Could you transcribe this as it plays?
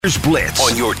Blitz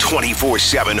on your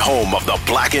 24/7 home of the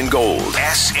black and gold.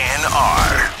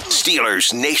 SNR,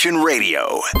 Steelers Nation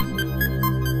Radio.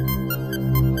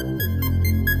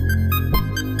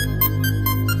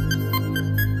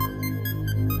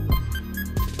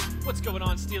 What's going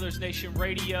on, Steelers Nation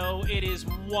Radio? It is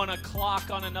 1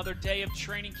 o'clock on another day of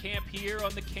training camp here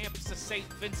on the campus of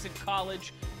St. Vincent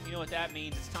College. You know what that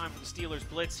means. It's time for the Steelers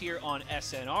Blitz here on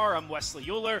SNR. I'm Wesley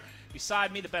Euler.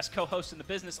 Beside me, the best co-host in the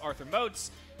business, Arthur Moats.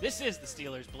 This is the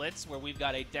Steelers Blitz, where we've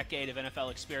got a decade of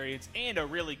NFL experience and a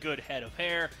really good head of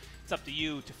hair. It's up to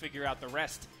you to figure out the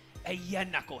rest. Hey, yeah,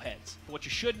 knuckleheads. What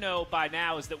you should know by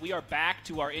now is that we are back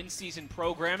to our in-season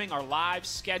programming, our live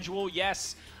schedule.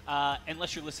 Yes,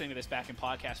 unless you're listening to this back in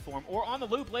podcast form or on the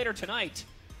loop later tonight,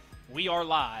 we are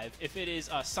live. If it is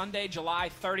Sunday,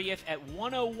 July 30th at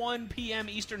 1:01 p.m.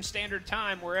 Eastern Standard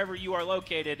Time, wherever you are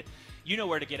located, you know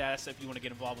where to get at us if you want to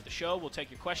get involved with the show. We'll take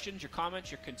your questions, your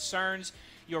comments, your concerns,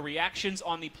 your reactions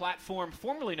on the platform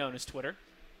formerly known as Twitter,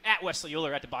 at Wesley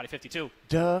Euler, at TheBody52.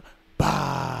 The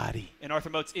Body. And Arthur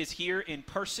Moats is here in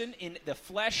person, in the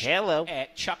flesh. Hello.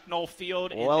 At Chuck Noll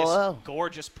Field in Hello. this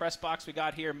gorgeous press box we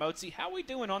got here. Moatsy, how we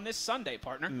doing on this Sunday,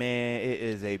 partner? Man, it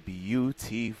is a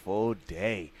beautiful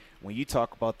day. When you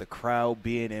talk about the crowd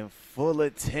being in full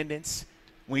attendance,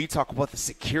 when you talk about the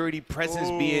security presence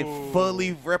being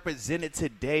fully represented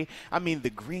today, I mean, the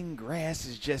green grass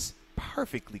is just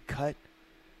perfectly cut.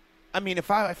 I mean, if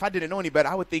I didn't know any better,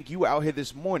 I would think you were out here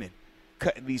this morning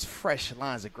cutting these fresh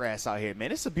lines of grass out here,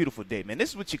 man. It's a beautiful day, man. This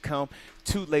is what you come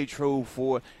to Latrobe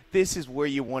for. This is where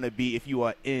you want to be if you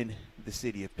are in the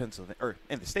city of Pennsylvania, or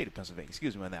in the state of Pennsylvania,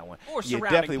 excuse me on that one. Or you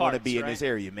surrounding definitely want to parts, be in right? this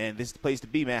area, man. This is the place to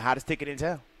be, man. Hottest ticket in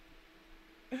town.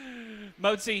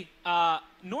 Moatsy,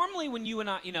 normally when you and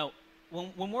I,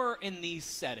 when we're in these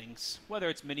settings, whether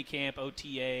it's minicamp,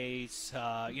 OTAs,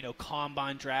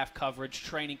 combine draft coverage,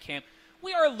 training camp,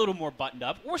 we are a little more buttoned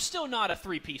up. We're still not a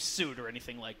three-piece suit or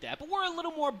anything like that, but we're a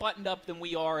little more buttoned up than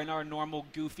we are in our normal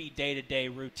goofy day-to-day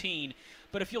routine.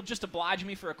 But if you'll just oblige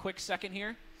me for a quick second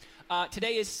here,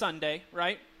 today is Sunday,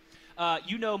 right?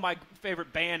 My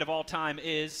favorite band of all time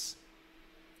is...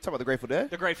 Talk about the Grateful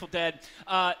Dead? The Grateful Dead.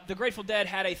 The Grateful Dead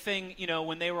had a thing,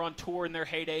 when they were on tour in their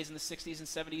heydays in the 60s and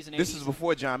 70s and 80s. This is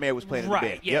before John Mayer was playing in the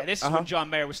band. Right, yeah. This is when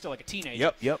John Mayer was still like a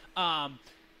teenager. Yep.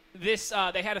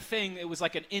 They had a thing, it was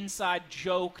like an inside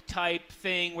joke type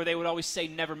thing where they would always say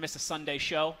never miss a Sunday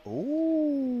show.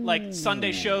 Ooh. Like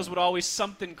Sunday shows would always,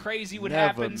 something crazy would Never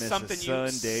happen, miss a something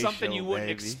Sunday you show, wouldn't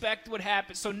baby. expect would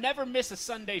happen. So never miss a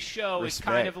Sunday show Respect.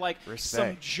 is kind of like some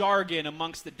Respect. jargon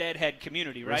amongst the Deadhead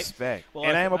community, right? Respect. Well,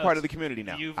 and I am a Arthur part of Moats, the community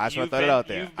now. you've I just want to throw been- it out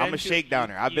there. you've I'm been a to-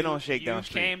 shakedowner. I've been on you Shakedown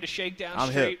Street. You came to Shakedown I'm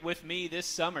Street hip. with me this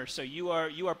summer, so you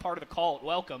are part of the cult.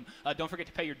 Welcome. Don't forget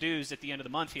to pay your dues at the end of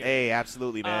the month here. Hey,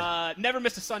 absolutely, man. Never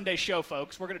miss a Sunday show,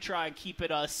 folks. We're going to try and keep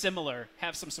it similar,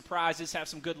 have some surprises, have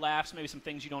some good laughs, maybe some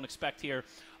things you don't expect here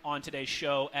on today's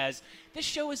show, as this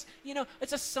show is,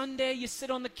 it's a Sunday. You sit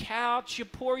on the couch, you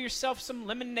pour yourself some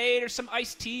lemonade or some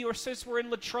iced tea, or since we're in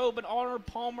Latrobe, an Arnold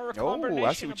Palmer, a combination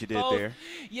I see what you of did both. there.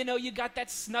 You got that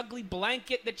snuggly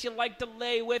blanket that you like to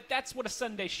lay with. That's what a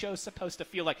Sunday show's supposed to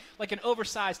feel like an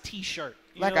oversized T-shirt.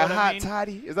 You Like know a what I hot mean?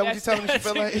 toddy? Is that what you're telling me you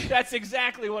feel like? That's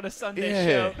exactly what a Sunday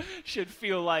Yeah. show should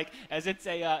feel like, as it's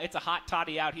a hot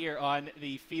toddy out here on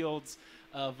the fields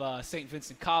of St.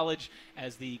 Vincent College,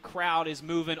 as the crowd is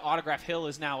moving. Autograph Hill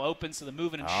is now open, so the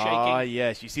moving and shaking. Oh,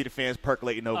 yes. You see the fans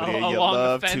percolating over there. You Along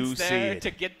love the fence to see there it.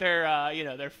 to get their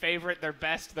their favorite, their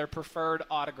best, their preferred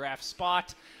autograph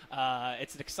spot.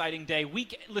 It's an exciting day.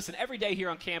 Listen, every day here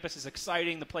on campus is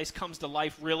exciting. The place comes to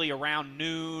life really around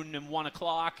noon and 1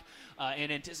 o'clock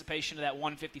in anticipation of that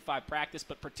 1:55 practice,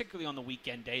 but particularly on the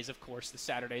weekend days, of course, the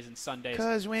Saturdays and Sundays.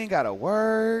 Because we ain't got to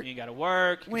work. You ain't got to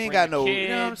work. We ain't got no, you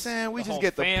know what I'm saying? We just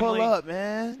get to pull up,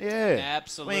 man. Yeah.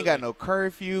 Absolutely. We ain't got no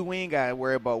curfew. We ain't got to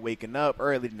worry about waking up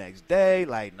early the next day.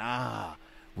 Like, nah,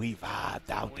 we vibed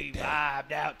out We today.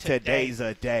 vibed out today. Today's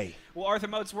a day. Well, Arthur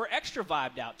Moats, we're extra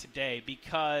vibed out today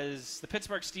because the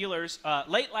Pittsburgh Steelers,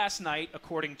 late last night,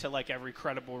 according to every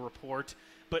credible report,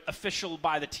 but official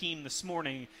by the team this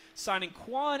morning, signing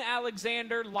Quan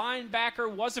Alexander,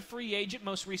 linebacker, was a free agent,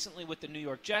 most recently with the New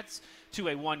York Jets, to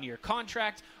a one-year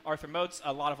contract. Arthur Moats,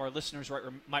 a lot of our listeners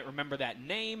might remember that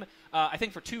name, I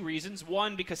think for two reasons.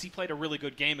 One, because he played a really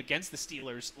good game against the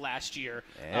Steelers last year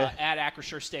at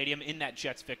Acrisure Stadium in that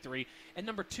Jets victory. And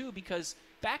number two, because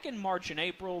back in March and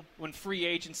April, when free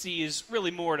agency is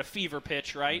really more at a fever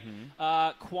pitch, right?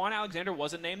 Quan Alexander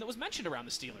was a name that was mentioned around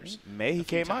the Steelers. May he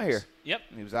came out here. Yep.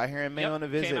 He was out here in May on a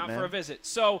visit, came out man. for a visit.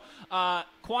 So,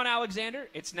 Quan Alexander,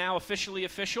 it's now officially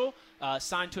official,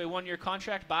 signed to a 1-year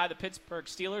contract by the Pittsburgh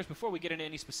Steelers. Before we get into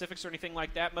any specifics or anything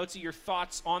like that, Motzi, your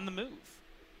thoughts on the move,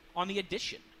 on the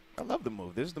addition? I love the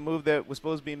move. This is the move that was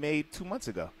supposed to be made 2 months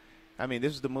ago. I mean,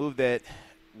 this is the move that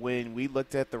when we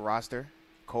looked at the roster,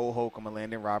 Cole Holcomb and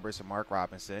Landon Roberts and Mark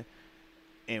Robinson,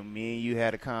 and me and you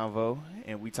had a convo,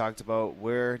 and we talked about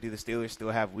where do the Steelers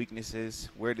still have weaknesses,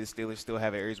 where do the Steelers still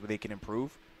have areas where they can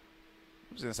improve.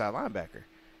 It was inside linebacker.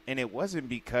 And it wasn't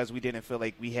because we didn't feel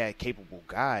like we had capable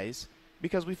guys,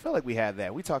 because we felt like we had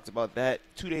that. We talked about that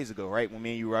 2 days ago, right? When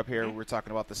me and you were up here, we were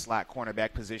talking about the slot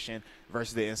cornerback position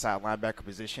versus the inside linebacker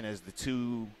position as the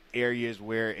two areas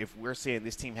where if we're saying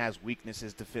this team has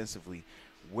weaknesses defensively,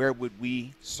 where would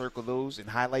we circle those and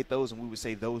highlight those? And we would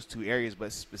say those two areas,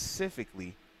 but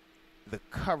specifically the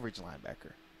coverage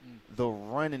linebacker, the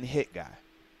run and hit guy.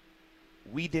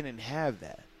 We didn't have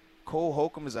that. Cole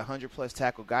Holcomb is a 100-plus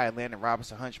tackle guy. Landon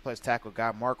Robinson, 100-plus tackle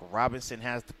guy. Mark Robinson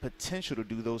has the potential to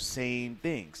do those same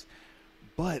things.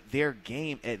 But their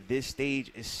game at this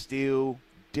stage is still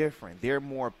different. They're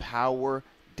more power,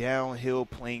 downhill,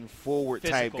 playing forward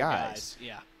type guys.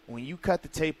 Yeah. When you cut the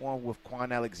tape on with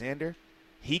Quan Alexander,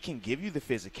 he can give you the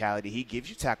physicality. He gives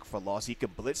you tackle for loss. He can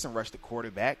blitz and rush the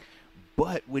quarterback.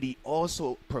 But what he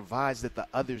also provides that the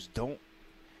others don't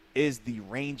is the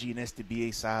ranginess to be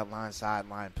a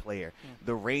sideline player,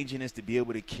 the ranginess to be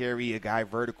able to carry a guy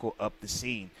vertical up the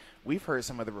seam. We've heard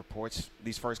some of the reports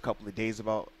these first couple of days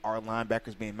about our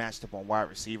linebackers being matched up on wide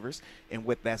receivers and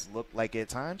what that's looked like at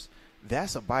times.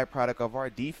 That's a byproduct of our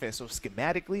defense. So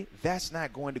schematically, that's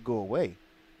not going to go away.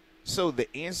 So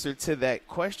the answer to that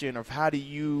question of how do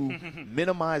you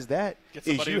minimize that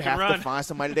is you have to find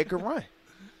somebody that can run.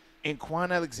 And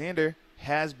Quan Alexander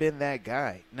has been that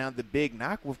guy. Now, the big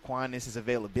knock with Quan is his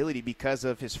availability because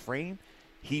of his frame.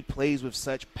 He plays with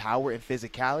such power and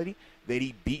physicality that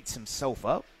he beats himself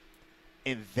up.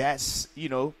 And that's,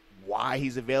 why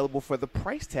he's available for the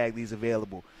price tag he's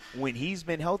available. When he's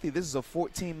been healthy, this is a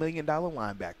 $14 million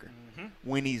linebacker.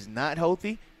 When he's not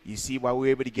healthy, you see why we're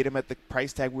able to get him at the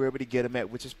price tag we're able to get him at,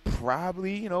 which is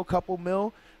probably, a couple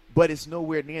mil, but it's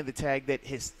nowhere near the tag that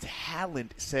his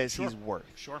talent says he's worth.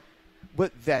 Sure.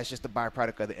 But that's just a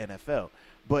byproduct of the NFL.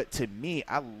 But to me,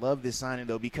 I love this signing,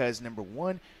 though, because, number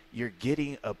one, you're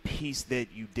getting a piece that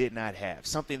you did not have,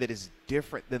 something that is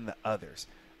different than the others.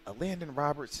 Landon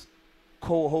Roberts,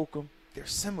 Cole Holcomb, they're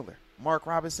similar. Mark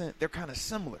Robinson, they're kind of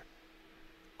similar.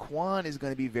 Quan is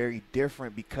going to be very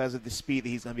different because of the speed that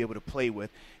he's going to be able to play with.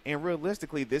 And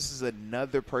realistically, this is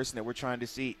another person that we're trying to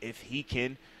see if he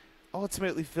can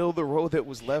ultimately fill the role that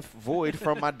was left void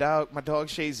from my dog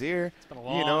Shazier, it's been a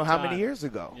long how time. many years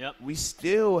ago. Yep. We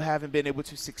still haven't been able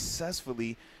to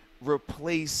successfully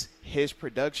replace his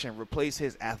production, replace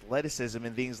his athleticism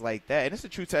and things like that. And it's a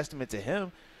true testament to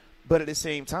him. But at the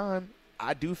same time,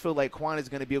 I do feel like Quan is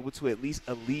going to be able to at least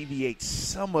alleviate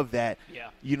some of that,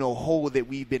 hole that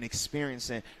we've been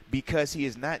experiencing, because he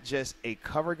is not just a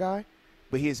cover guy,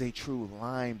 but he is a true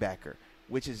linebacker,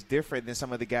 which is different than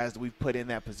some of the guys that we've put in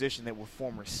that position that were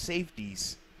former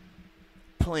safeties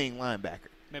playing linebacker.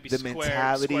 Maybe the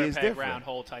mentality is peg, different. round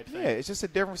hole type thing. Yeah, it's just a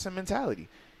difference in mentality.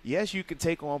 Yes, you can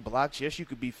take on blocks. Yes, you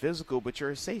could be physical, but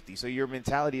you're a safety, so your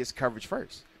mentality is coverage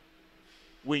first.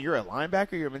 When you're a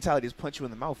linebacker, your mentality is punch you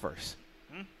in the mouth first.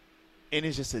 And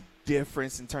it's just a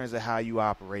difference in terms of how you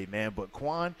operate, man. But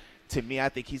Quan, to me, I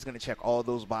think he's going to check all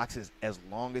those boxes as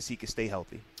long as he can stay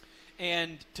healthy.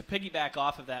 And to piggyback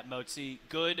off of that, Motzi,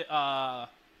 good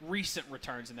recent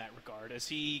returns in that regard, as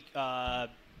he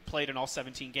played in all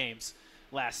 17 games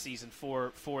last season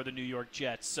for the New York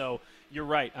Jets. So you're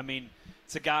right. I mean,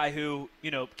 it's a guy who,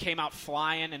 came out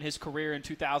flying in his career in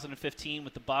 2015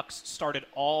 with the Bucs, started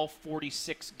all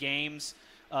 46 games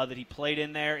that he played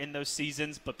in there in those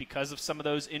seasons, but because of some of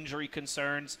those injury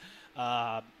concerns,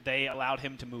 they allowed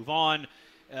him to move on.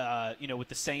 With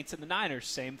the Saints and the Niners,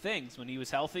 same things. When he was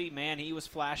healthy, man, he was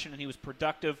flashing and he was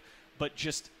productive, but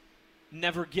just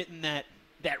never getting that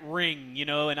ring,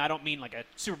 and I don't mean like a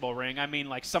Super Bowl ring. I mean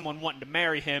like someone wanting to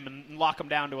marry him and lock him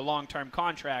down to a long-term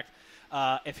contract.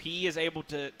 If he is able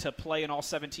to play in all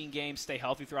 17 games, stay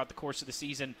healthy throughout the course of the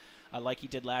season, like he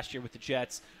did last year with the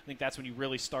Jets, I think that's when you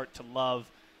really start to love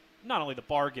not only the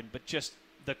bargain, but just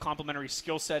the complementary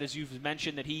skill set, as you've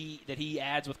mentioned, that he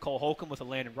adds with Cole Holcomb, with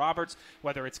Landon Roberts,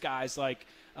 whether it's guys like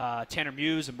Tanner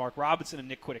Muse and Mark Robinson and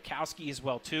Nick Kwiatkowski as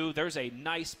well, too. There's a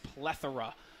nice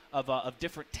plethora of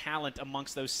different talent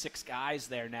amongst those 6 guys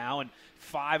there now. And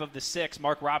 5 of the 6,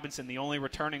 Mark Robinson, the only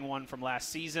returning one from last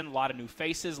season. A lot of new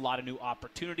faces, a lot of new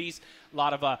opportunities, a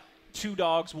lot of 2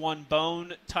 dogs, 1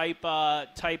 bone type I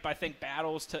think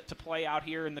battles to play out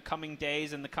here in the coming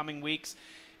days and the coming weeks.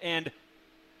 And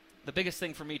the biggest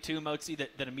thing for me too, Motzi,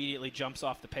 that immediately jumps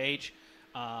off the page.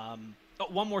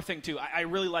 One more thing too, I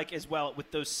really like as well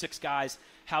with those 6 guys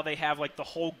how they have like the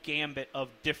whole gambit of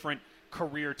different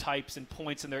career types and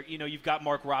points in there. You've got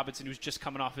Mark Robinson, who's just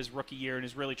coming off his rookie year and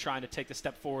is really trying to take the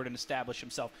step forward and establish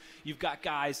himself. You've got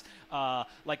guys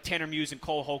like Tanner Muse and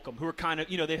Cole Holcomb, who are kind of,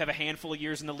 they have a handful of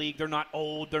years in the league. They're not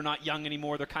old. They're not young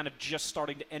anymore. They're kind of just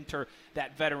starting to enter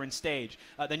that veteran stage.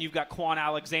 Then you've got Quan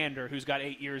Alexander, who's got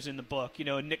 8 years in the book.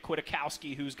 And Nick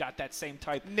Kwiatkowski, who's got that same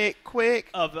type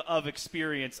of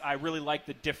experience. I really like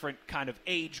the different kind of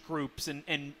age groups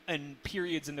and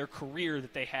periods in their career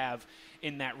that they have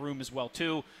in that room as well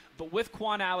too. But with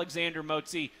Quan Alexander,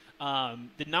 Motzi,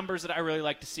 the numbers that I really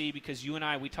like to see, because you and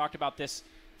I, we talked about this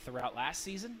throughout last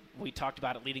season. We talked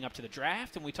about it leading up to the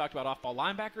draft, and we talked about off-ball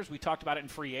linebackers. We talked about it in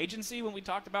free agency when we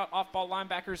talked about off-ball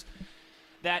linebackers.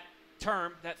 That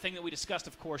term, that thing that we discussed,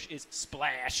 of course, is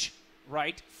splash,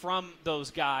 right? From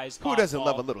those guys. Who doesn't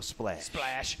love a little splash?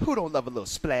 Splash. Who don't love a little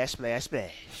splash, splash,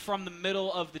 splash? From the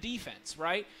middle of the defense,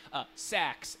 right?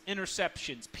 Sacks,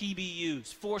 interceptions,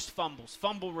 PBUs, forced fumbles,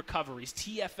 fumble recoveries,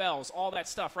 TFLs, all that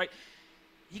stuff, right?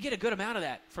 You get a good amount of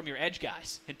that from your edge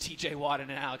guys and T.J. Watt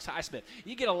and Alex Highsmith.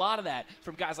 You get a lot of that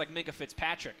from guys like Minkah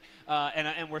Fitzpatrick,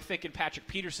 and we're thinking Patrick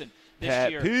Peterson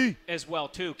this year as well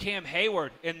too. Cam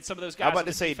Hayward and some of those guys. I'm about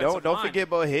to say, don't forget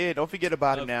about him. Don't forget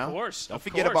about him now. Of course. Don't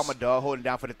forget about my dog holding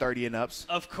down for the 30 and ups.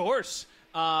 Of course.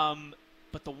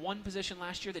 But the one position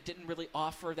last year that didn't really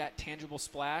offer that tangible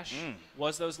splash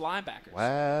was those linebackers.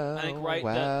 Wow. I think, right,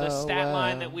 the stat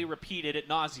line that we repeated ad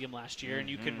nauseum last year, and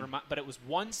you can remind, but it was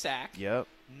 1 sack,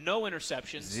 no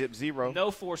interceptions, zip zero, no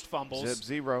forced fumbles, zip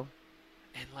zero,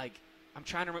 and like I'm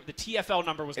trying to remember, the TFL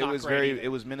number was not great. It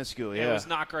was minuscule. Yeah, it was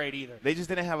not great either. They just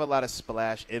didn't have a lot of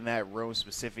splash in that room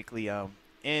specifically.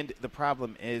 And the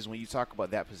problem is when you talk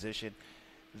about that position,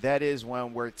 that is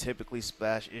one where typically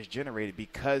splash is generated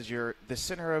because you're the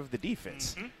center of the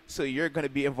defense. So you're going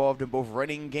to be involved in both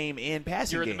running game and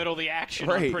passing game. You're in the middle of the action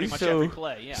on pretty much every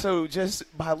play. Yeah. So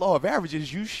just by law of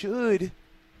averages, you should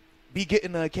be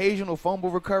getting an occasional fumble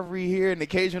recovery here, an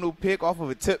occasional pick off of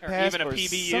a tip pass, even a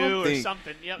PBU or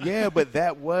something. Yep. Yeah, but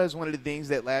that was one of the things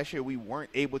that last year we weren't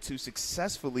able to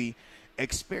successfully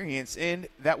experience, and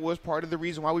that was part of the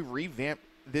reason why we revamped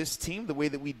this team the way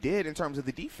that we did in terms of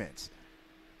the defense.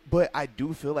 But I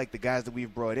do feel like the guys that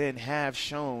we've brought in have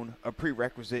shown a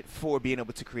prerequisite for being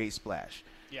able to create splash.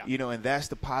 Yeah. And that's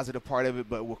the positive part of it.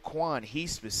 But with Quan, he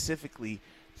specifically,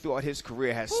 throughout his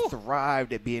career, has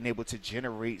thrived at being able to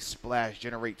generate splash,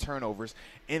 generate turnovers,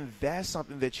 and that's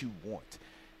something that you want.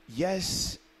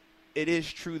 Yes, it is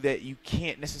true that you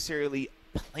can't necessarily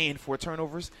plan for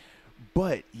turnovers,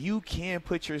 but you can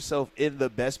put yourself in the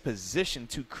best position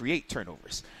to create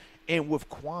turnovers. And with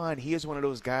Quan, he is one of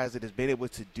those guys that has been able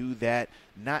to do that,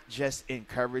 not just in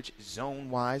coverage,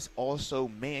 zone-wise, also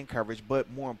man coverage, but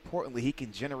more importantly, he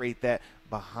can generate that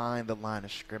behind the line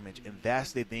of scrimmage. And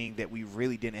that's the thing that we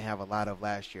really didn't have a lot of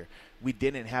last year. We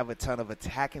didn't have a ton of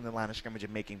attacking the line of scrimmage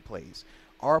and making plays.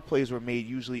 Our plays were made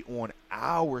usually on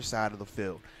our side of the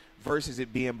field versus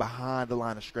it being behind the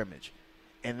line of scrimmage.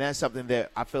 And that's something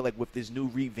that I feel like with this new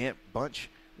revamped bunch,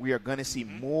 we are going to see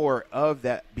more of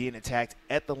that being attacked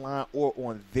at the line or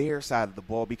on their side of the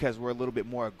ball because we're a little bit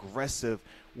more aggressive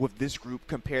with this group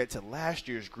compared to last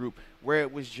year's group where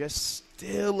it was just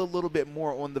still a little bit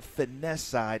more on the finesse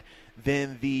side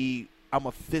than the I'm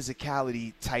a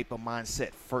physicality type of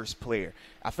mindset first player.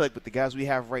 I feel like with the guys we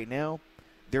have right now,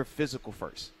 they're physical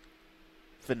first,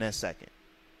 finesse second.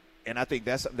 And I think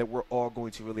that's something that we're all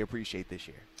going to really appreciate this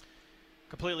year.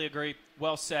 Completely agree.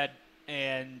 Well said.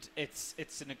 And it's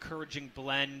an encouraging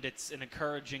blend. It's an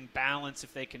encouraging balance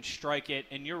if they can strike it.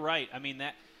 And you're right. I mean,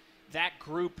 that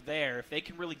group there, if they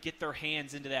can really get their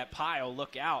hands into that pile,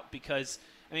 look out. Because,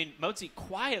 I mean, Motzi,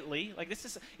 quietly, like this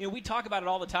is, we talk about it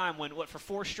all the time when, for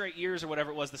 4 straight years or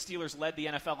whatever it was, the Steelers led the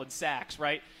NFL in sacks,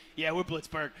 right? Yeah, we're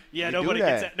Blitzburg. Yeah, nobody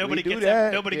gets that. Nobody gets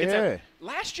that. Nobody gets that.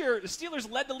 Last year, the Steelers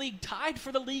led the league, tied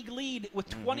for the league lead with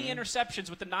 20 interceptions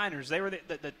with the Niners. They were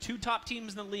the 2 top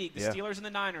teams in the league, the Steelers and the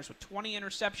Niners, with 20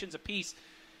 interceptions apiece.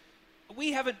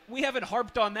 We haven't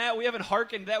harped on that. We haven't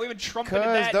hearkened that. We haven't trumpeted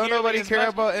that. Don't nobody care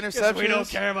about interceptions. We don't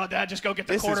care about that. Just go get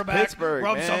the quarterback. Is Pittsburgh,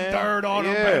 rub man. some dirt on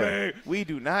him, baby. We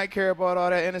do not care about all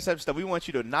that interception stuff. We want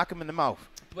you to knock him in the mouth.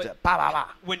 But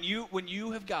when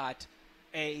you have got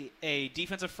a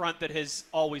defensive front that has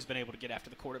always been able to get after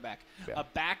the quarterback. Yeah. A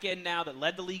back end now that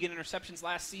led the league in interceptions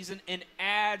last season and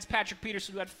adds Patrick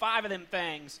Peterson, who had 5 of them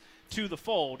things, to the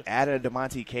fold. Added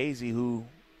DeMonte Casey, who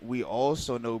we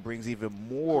also know brings even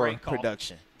more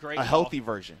production. Great a call. healthy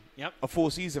version. Yep. A full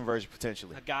season version,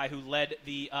 potentially. A guy who led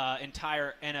the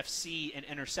entire NFC in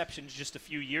interceptions just a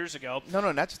few years ago. No,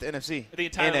 not just the NFC. The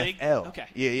entire NFL. league? Okay.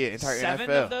 Yeah, entire 7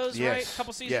 NFL. of those, yes. right? A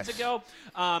couple seasons ago.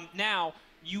 Now,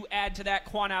 you add to that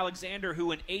Quan Alexander,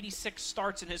 who in 86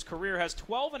 starts in his career has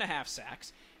 12.5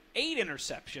 sacks, 8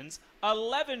 interceptions,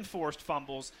 11 forced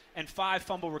fumbles, and 5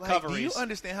 fumble recoveries. Do you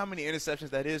understand how many interceptions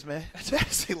that is, man?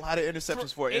 That's a lot of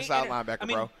interceptions for an inside linebacker,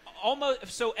 bro. Almost.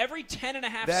 So every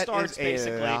 10.5 that starts,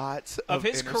 basically, of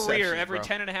his career, every bro.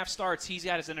 10.5 starts, he's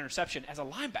got as an interception as a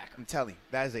linebacker. I'm telling you,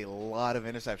 that is a lot of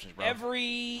interceptions, bro.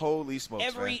 Holy smokes,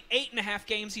 every man. 8.5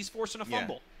 games, he's forcing a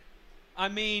fumble. I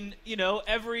mean,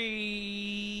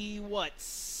 every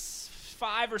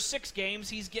 5 or 6 games,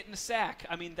 he's getting a sack.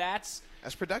 I mean, that's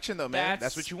production, though, man.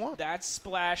 That's what you want. That's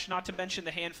splash, not to mention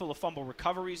the handful of fumble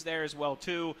recoveries there as well,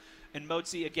 too. And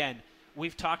Motzi, again,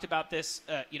 we've talked about this,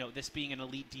 this being an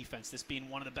elite defense, this being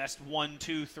one of the best 1,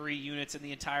 2, 3 units in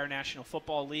the entire National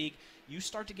Football League. You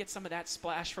start to get some of that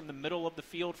splash from the middle of the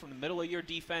field, from the middle of your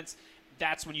defense.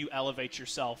 That's when you elevate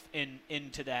yourself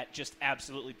into that just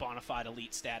absolutely bona fide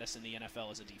elite status in the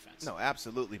NFL as a defense. No,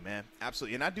 absolutely, man.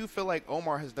 Absolutely. And I do feel like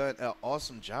Omar has done an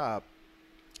awesome job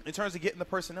in terms of getting the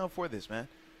personnel for this, man.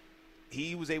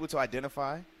 He was able to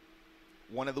identify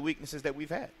one of the weaknesses that we've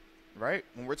had, right?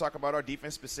 When we're talking about our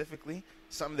defense specifically,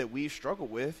 something that we've struggled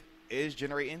with is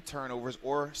generating turnovers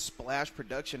or splash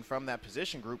production from that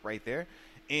position group right there.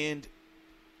 And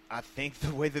I think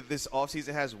the way that this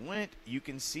offseason has went, you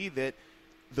can see that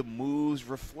the moves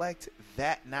reflect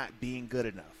that not being good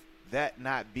enough, that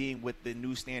not being what the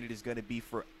new standard is going to be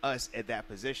for us at that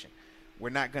position.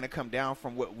 We're not going to come down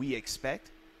from what we expect,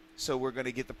 so we're going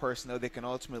to get the personnel that can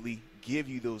ultimately give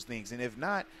you those things. And if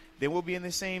not, then we'll be in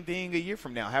the same thing a year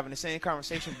from now, having the same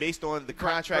conversation based on the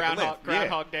contract length.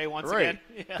 Groundhog Day once again.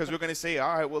 Because we're going to say,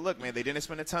 all right, well, look, man, they didn't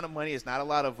spend a ton of money. It's not a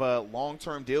lot of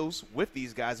long-term deals with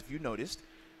these guys, if you noticed.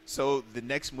 So the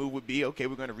next move would be, okay,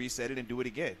 we're going to reset it and do it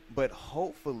again. But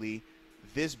hopefully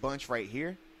this bunch right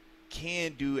here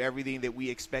can do everything that we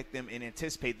expect them and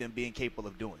anticipate them being capable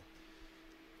of doing.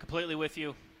 Completely with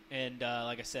you. And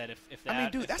like I said, if that, I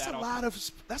mean, dude, that's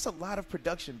a lot of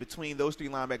production between those 3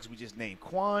 linebackers we just named: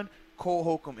 Quan, Cole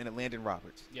Holcomb, and Landon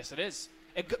Roberts. Yes, it is.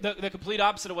 The complete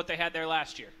opposite of what they had there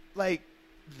last year. Like,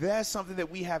 that's something that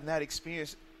we have not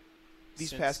experienced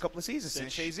these past couple of seasons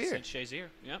since Shazier. Since Shazier,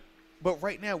 yep. But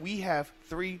right now we have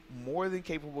 3 more than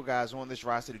capable guys on this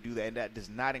roster to do that, and that does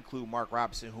not include Mark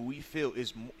Robinson, who we feel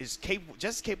is capable,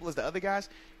 just as capable as the other guys.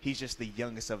 He's just the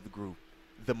youngest of the group,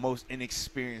 the most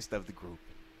inexperienced of the group.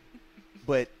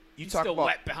 But he's talk still about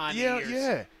wet behind the ears.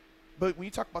 Yeah. But when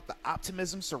you talk about the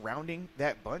optimism surrounding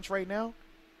that bunch right now,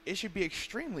 it should be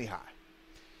extremely high.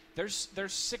 There's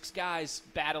 6 guys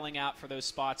battling out for those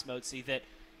spots, Motzi, that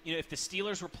if the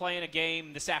Steelers were playing a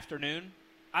game this afternoon,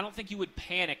 I don't think you would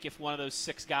panic if one of those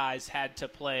 6 guys had to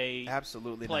play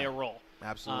a role.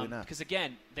 Absolutely not. Because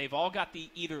again, they've all got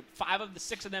either 5 of the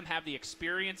 6 of them have the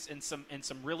experience and some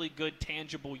really good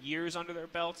tangible years under their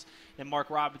belts. And Mark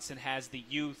Robinson has the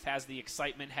youth, has the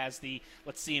excitement, has the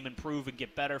let's see him improve and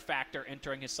get better factor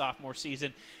entering his sophomore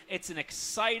season. It's an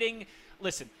exciting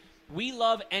listen. We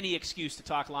love any excuse to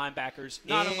talk linebackers.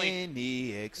 Not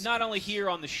only here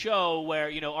on the show where,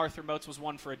 Arthur Moats was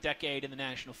one for a decade in the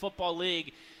National Football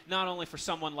League, not only for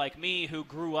someone like me who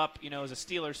grew up, as a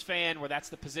Steelers fan where that's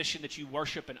the position that you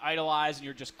worship and idolize and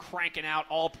you're just cranking out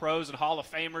all pros and Hall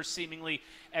of Famers seemingly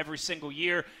every single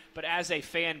year, but as a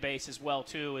fan base as well,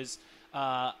 too, is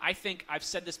I think I've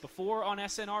said this before on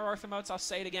SNR, Arthur Moats, I'll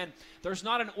say it again. There's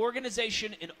not an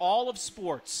organization in all of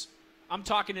sports. I'm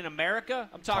talking in America.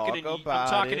 I'm talking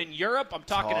in Europe. I'm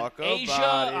talking in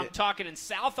Asia. I'm talking in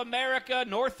South America,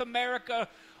 North America,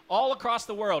 all across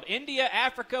the world. India,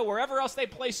 Africa, wherever else they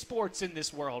play sports in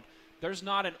this world. There's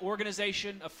not an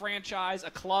organization, a franchise,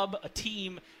 a club, a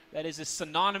team that is as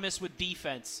synonymous with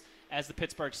defense as the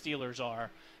Pittsburgh Steelers are.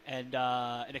 And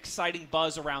an exciting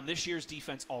buzz around this year's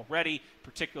defense already,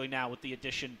 particularly now with the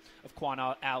addition of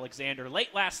Quan Alexander.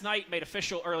 Late last night, made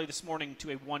official early this morning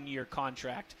to a 1-year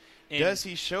contract. Does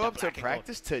he show up to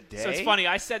practice today? So it's funny.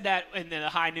 I said that in the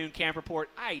high noon camp report.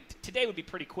 Today would be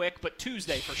pretty quick, but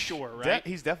Tuesday for sure, right?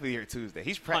 He's definitely here Tuesday.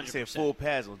 He's practicing 100%. Full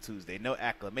pads on Tuesday. No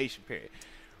acclimation period.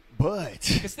 But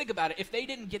because think about it, if they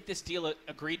didn't get this deal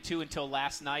agreed to until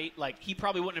last night, like he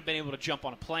probably wouldn't have been able to jump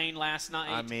on a plane last night.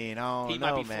 I mean, I don't know, he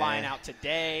might be man. flying out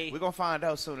today. We're gonna find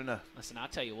out soon enough. Listen, I'll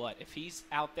tell you what. If he's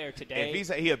out there today, If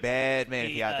he a bad man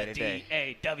if he out there today.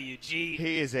 D-A-W-G.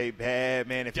 He is a bad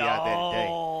man if he out there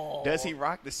today. Does he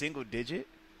rock the single digit?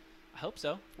 I hope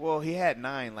so. Well, he had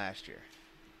 9 last year.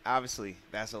 Obviously,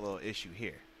 that's a little issue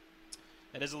here.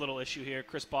 That is a little issue here.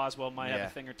 Chris Boswell might have a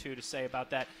thing or two to say about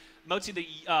that. Motzi, the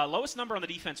lowest number on the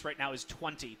defense right now is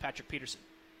 20, Patrick Peterson.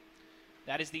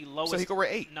 That is the lowest so he could wear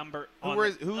 8. Number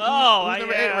who's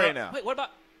number 8 right now? Wait, what about?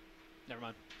 Never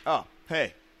mind. Oh,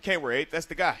 hey, can't wear 8. That's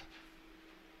the guy.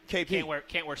 KP.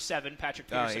 Can't wear 7. Patrick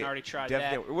Peterson already tried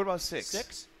definitely. that. What about 6?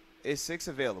 6? Is 6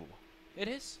 available? It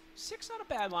is. 6 not a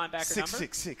bad linebacker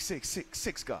number.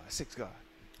 6 guard.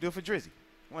 Do it for Drizzy.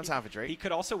 One time for Drake. He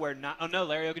could also wear – oh, no,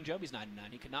 Larry Ogunjobi's 99.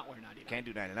 He could not wear 99. Can't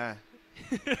do 99.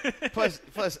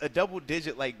 plus a double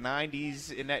digit like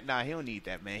 90s in that. Nah, he don't need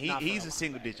that, man. He's a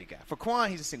single digit guy. For Quan,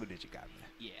 he's a single digit guy, man.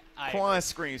 Yeah, Quan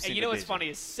screams. And you know what's funny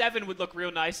is 7 would look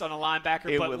real nice on a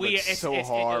linebacker, it but would look so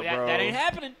hard, bro. That ain't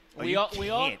happening. We all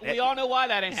know why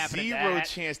that ain't happening. Zero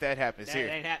chance that happens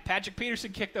here. Patrick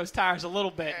Peterson kicked those tires a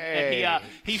little bit, and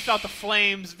he felt the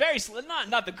flames. Very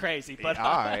nothing crazy, but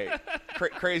all right,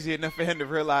 crazy enough for him to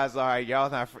realize, all right, y'all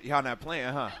not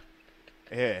playing, huh?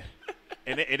 Yeah,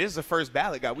 and it is the first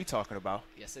ballot guy we talking about.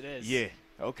 Yes, it is. Yeah.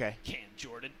 Okay. Cam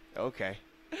Jordan. Okay.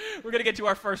 We're going to get to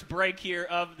our first break here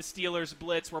of the Steelers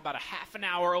Blitz. We're about a half an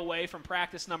hour away from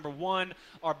practice number 1.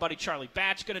 Our buddy Charlie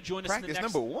Batch going to join us in the next.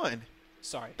 Practice number 1?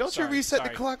 Sorry. Don't you reset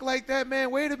the clock like that,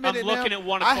 man? Wait a minute now. I'm looking at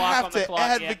 1 o'clock I have on the to clock.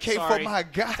 advocate for my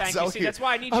guys Thank out you. here. That's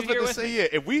why I need you here with me. Yeah,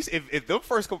 if the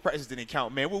first couple practices didn't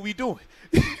count, man, what we doing?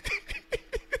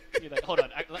 Hold on.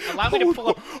 Allow me to pull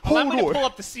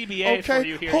up the CBA for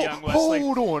you here, young Wesley.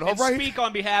 Hold on, all right? Speak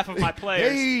on behalf of my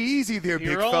players. Hey, easy there, big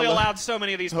fella. You're only allowed so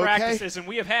many of these practices, and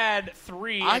we have had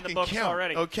 3 in the books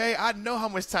already. Okay, I know how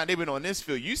much time they've been on this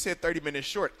field. You said 30 minutes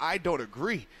short. I don't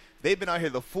agree. They've been out here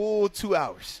the full 2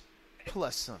 hours,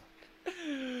 plus some.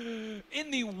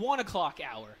 In the 1 o'clock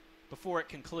hour, before it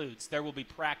concludes, there will be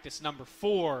practice number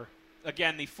 4.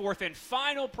 Again, the 4th and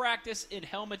final practice in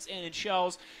helmets and in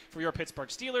shells for your Pittsburgh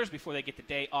Steelers before they get the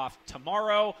day off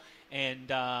tomorrow and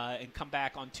come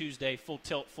back on Tuesday, full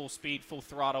tilt, full speed, full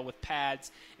throttle with pads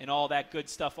and all that good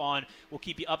stuff on. We'll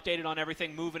keep you updated on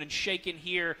everything moving and shaking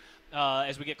here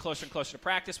as we get closer and closer to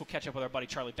practice. We'll catch up with our buddy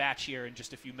Charlie Batch here in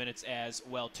just a few minutes as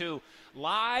well, too.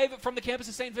 Live from the campus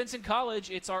of St. Vincent College,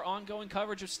 it's our ongoing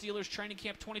coverage of Steelers Training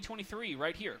Camp 2023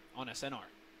 right here on SNR.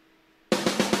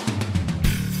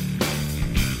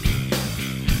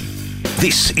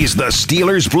 This is the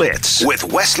Steelers Blitz with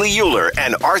Wesley Euler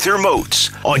and Arthur Moats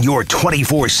on your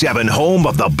 24/7 home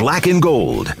of the black and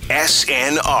gold,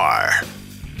 SNR.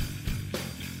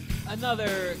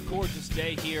 Another gorgeous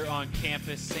day here on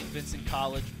campus, St. Vincent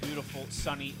College, beautiful,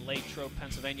 sunny Latrobe,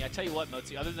 Pennsylvania. I tell you what,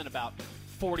 Moatsy, other than about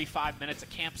 45 minutes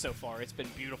of camp so far, it's been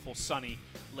beautiful, sunny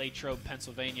Latrobe,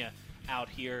 Pennsylvania out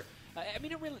here. I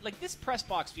mean, it really, like, this press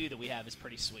box view that we have is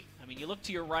pretty sweet. I mean, you look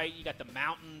to your right, you got the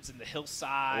mountains and the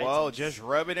hillsides. Well, just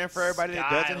rub it in for everybody that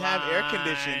doesn't have air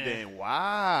conditioning then.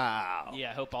 Wow.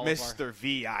 Yeah, I hope all Mr.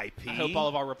 VIP. I hope all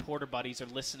of our reporter buddies are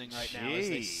listening right now as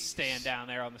they stand down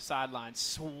there on the sidelines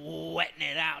sweating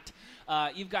it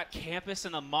out. You've got campus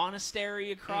and a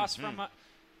monastery across from a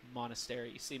monastery.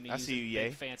 You see me using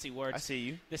big fancy words. I see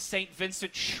you. The St.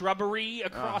 Vincent shrubbery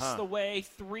across the way.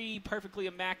 3 perfectly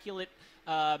immaculate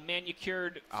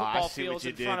manicured football fields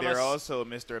in front of us. They're also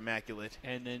Mr. Immaculate.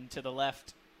 And then to the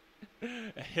left,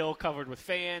 a hill covered with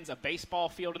fans, a baseball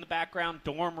field in the background,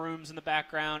 dorm rooms in the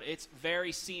background. It's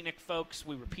very scenic, folks.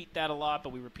 We repeat that a lot,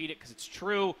 but we repeat it because it's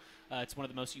true. It's one of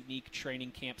the most unique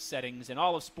training camp settings in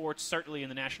all of sports, certainly in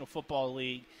the National Football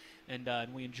League. And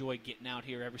we enjoy getting out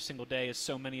here every single day, as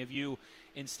so many of you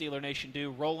in Steeler Nation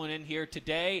do. Rolling in here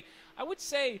today, I would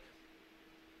say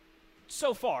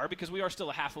so far, because we are still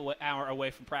a half hour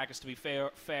away from practice, to be fair.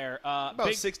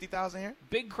 About 60,000 here.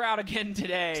 Big crowd again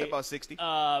today. It's about 60.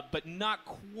 But not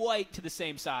quite to the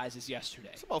same size as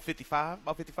yesterday. It's about 55.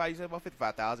 About 55, you said? About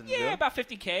 55,000. Yeah, about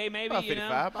 50K maybe. About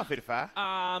 55. About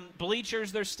 55.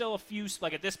 Bleachers, there's still a few.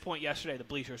 Like at this point yesterday, the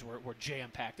bleachers were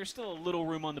jam-packed. There's still a little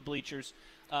room on the bleachers.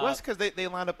 Well, that's because they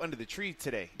lined up under the tree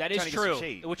today. That is true,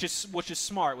 which is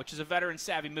smart, which is a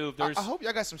veteran-savvy move. I hope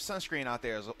y'all got some sunscreen out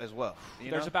there as well.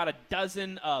 There's about a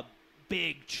dozen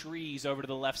big trees over to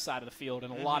the left side of the field,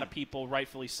 and a lot of people,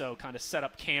 rightfully so, kind of set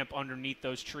up camp underneath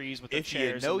those trees with their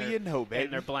chairs and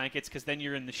their blankets, because then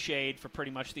you're in the shade for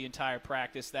pretty much the entire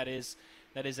practice. That is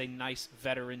That is a nice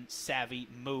veteran savvy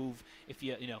move. If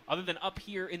you know, other than up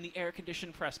here in the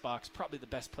air-conditioned press box, probably the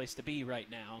best place to be right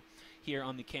now here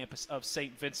on the campus of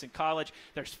St. Vincent College.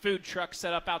 There's food trucks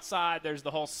set up outside. There's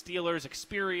the whole Steelers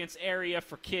experience area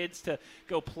for kids to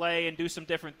go play and do some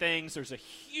different things. There's a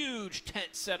huge tent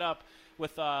set up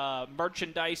with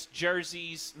merchandise,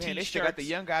 jerseys, Man, T-shirts, they still got the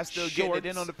young guys still shorts. getting it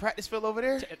in on the practice field over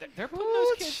there. They're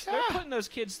putting those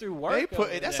kids through work.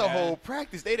 That's a whole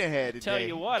practice they done had today. Tell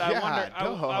you what,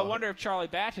 I wonder if Charlie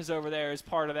Batch is over there as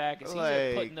part of that, because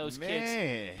he's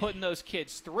putting those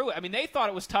kids through it. I mean, they thought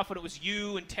it was tough when it was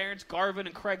you and Terrence Garvin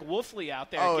and Craig Wolfley out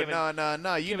there.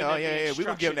 No. You know, we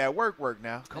gonna give them that work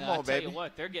now. Come on, baby. Tell you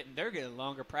what, they're getting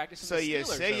longer practice. So you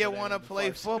say you want to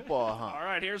play football, huh? All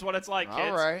right, here's what it's like,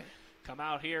 kids. All right. Come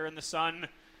out here in the sun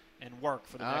and work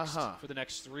for the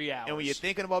next 3 hours. And when you're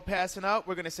thinking about passing out,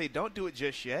 we're going to say don't do it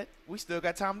just yet. We still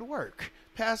got time to work.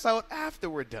 Pass out after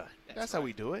we're done. That's how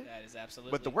we do it. That is absolutely.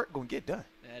 But the work going to get done.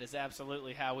 That is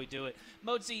absolutely how we do it.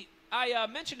 Mozi, I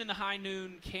mentioned in the High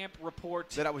Noon Camp report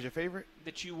that was your favorite?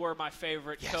 That you were my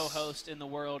favorite co-host in the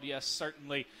world. Yes,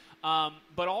 certainly.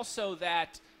 But also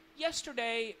that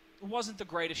yesterday wasn't the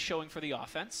greatest showing for the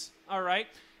offense. All right.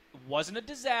 Wasn't a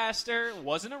disaster,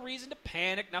 wasn't a reason to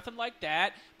panic, nothing like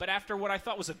that. But after what I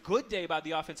thought was a good day by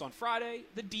the offense on Friday,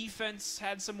 the defense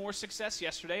had some more success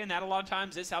yesterday, and that a lot of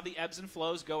times is how the ebbs and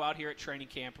flows go out here at training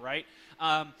camp, right?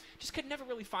 Just could never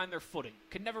really find their footing,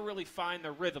 could never really find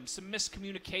their rhythm. Some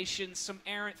miscommunications, some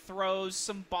errant throws,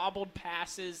 some bobbled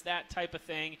passes, that type of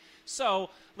thing. So,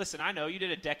 listen, I know you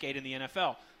did a decade in the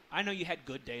NFL. I know you had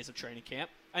good days of training camp.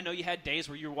 I know you had days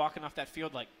where you were walking off that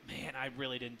field like, man, I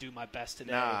really didn't do my best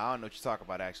today. Nah, I don't know what you're talking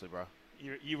about, actually, bro.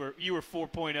 You were 4.0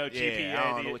 GPA. Yeah,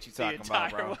 I don't know what you're talking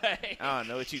about, bro. Way. I don't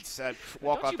know what you said.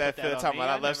 Walk off that field talking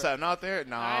about I left something out there.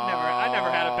 No, I never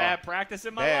had a bad practice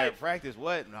in my life. Bad practice?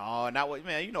 What? No, not what.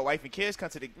 Man, you know, wife and kids come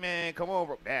to the man. Come on,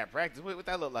 bro. Bad practice. What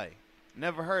that look like?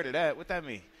 Never heard of that. What that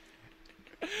mean?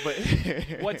 But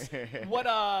what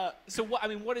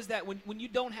is that when you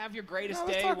don't have your greatest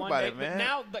day one day? But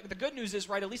now the good news is,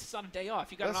 right, at least it's on a day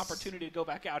off. You got an opportunity to go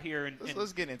back out here and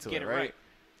let's get into it, right?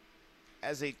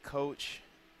 As a coach,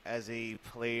 as a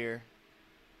player,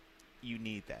 you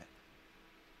need that.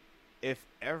 If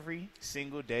every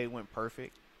single day went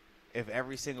perfect, if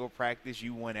every single practice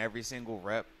you won every single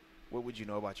rep, what would you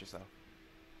know about yourself?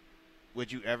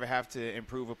 Would you ever have to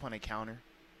improve upon a counter?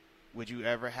 Would you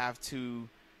ever have to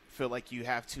feel like you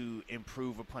have to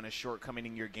improve upon a shortcoming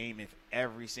in your game if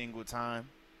every single time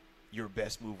your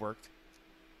best move worked?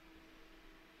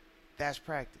 That's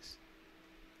practice.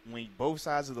 When both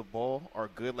sides of the ball are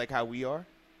good like how we are,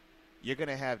 you're going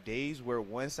to have days where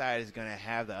one side is going to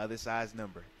have the other side's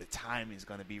number. The timing is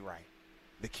going to be right.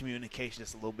 The communication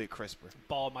is a little bit crisper.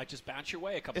 Ball might just bounce your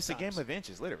way a couple times. It's a game of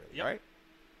inches, literally, right?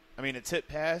 I mean, a tip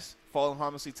pass, falling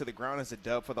harmlessly to the ground is a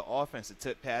dub for the offense. A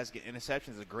tip pass, get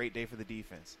interceptions is a great day for the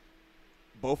defense.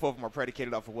 Both of them are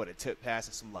predicated off of what? A tip pass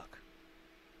and some luck.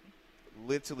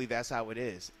 Literally, that's how it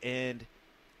is. And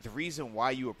the reason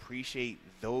why you appreciate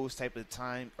those type of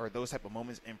time or those type of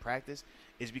moments in practice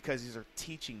is because these are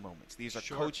teaching moments. These are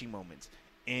coaching moments.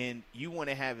 And you want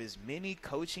to have as many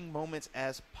coaching moments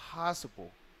as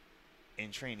possible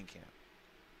in training camp.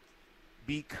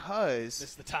 Because this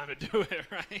is the time to do it,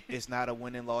 right? It's not a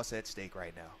win and loss at stake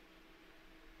right now.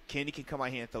 Kenny can come out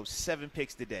here and throw 7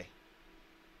 picks today.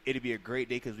 It'd be a great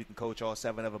day because we can coach all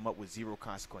 7 of them up with 0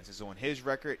 consequences on his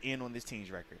record and on this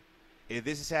team's record. If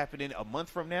this is happening a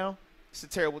month from now, it's a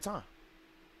terrible time.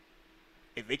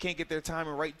 If they can't get their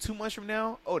timing right 2 months from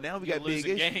now, now we got big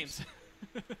issues. Games.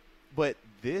 But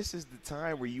this is the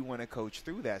time where you want to coach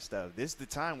through that stuff. This is the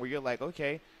time where you're like,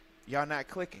 okay, y'all not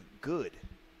clicking. Good.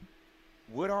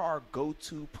 What are our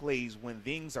go-to plays when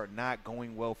things are not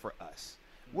going well for us?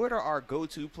 What are our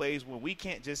go-to plays when we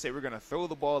can't just say we're going to throw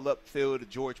the ball upfield to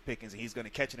George Pickens and he's going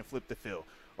to catch it and flip the field?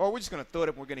 Or we're just going to throw it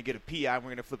up and we're going to get a PI and we're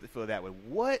going to flip the field that way.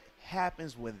 What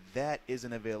happens when that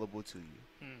isn't available to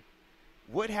you?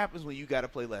 What happens when you got to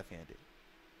play left-handed?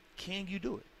 Can you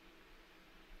do it?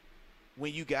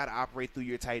 When you got to operate through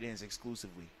your tight ends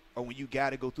exclusively, or when you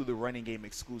got to go through the running game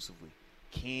exclusively,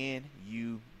 can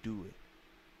you do it?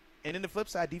 And then the flip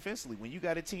side, defensively, when you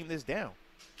got a team that's down,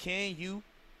 can you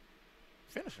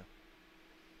finish them?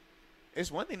 It's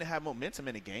one thing to have momentum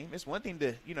in a game. It's one thing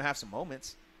to, have some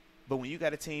moments. But when you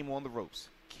got a team on the ropes,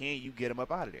 can you get them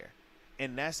up out of there?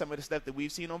 And that's some of the stuff that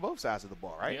we've seen on both sides of the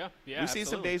ball, right? Yeah, We've seen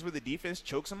some days where the defense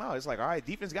chokes them out. It's like, all right,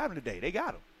 defense got them today. They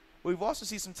got them. But we've also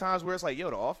seen some times where it's like,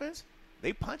 the offense,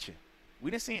 they punching.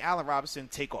 We didn't see Allen Robinson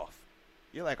take off.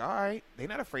 You're like, all right, they're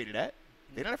not afraid of that.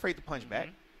 They're not afraid to punch back.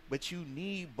 But you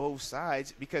need both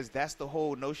sides because that's the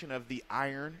whole notion of the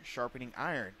iron sharpening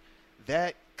iron.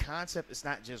 That concept is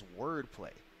not just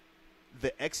wordplay.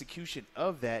 The execution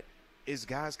of that is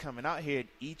guys coming out here and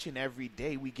each and every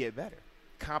day we get better.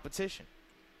 Competition.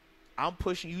 I'm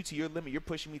pushing you to your limit. You're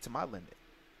pushing me to my limit.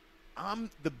 I'm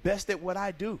the best at what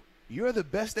I do. You're the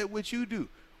best at what you do.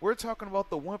 We're talking about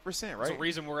the 1%, right? That's the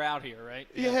reason we're out here, right?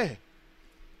 Yeah.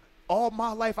 All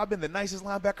my life, I've been the nicest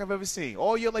linebacker I've ever seen.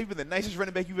 All your life, you've been the nicest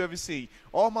running back you've ever seen.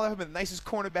 All my life, I've been the nicest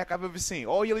cornerback I've ever seen.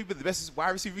 All your life, you've been the best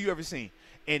wide receiver you've ever seen.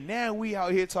 And now we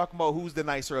out here talking about who's the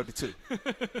nicer of the two.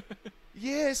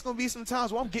 Yeah, it's going to be some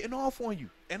times where I'm getting off on you,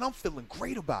 and I'm feeling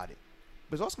great about it.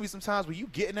 But there's also going to be some times where you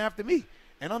getting after me,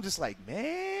 and I'm just like,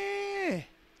 man,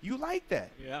 you like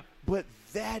that. Yeah. But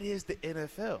that is the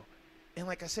NFL. And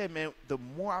like I said, man, the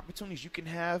more opportunities you can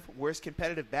have where it's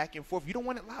competitive back and forth, you don't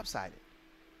want it lopsided.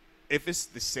 If it's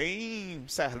the same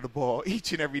side of the ball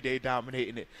each and every day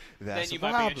dominating it, that's then you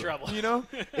a might problem. be in trouble. You know,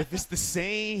 if it's the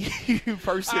same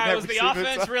person All right, every was the single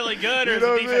offense time, really good, or you is the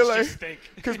know defense what I mean? just stink?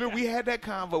 Because we had that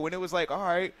convo when it was like, all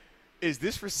right, is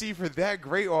this receiver that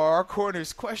great or our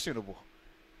corners questionable?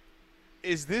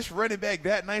 Is this running back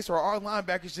that nice or our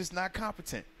linebackers just not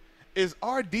competent? Is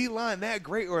our D-line that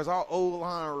great or is our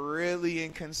O-line really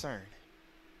in concern?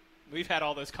 We've had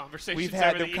all those conversations. We've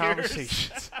had over them the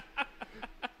conversations.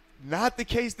 Not the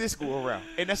case this go around.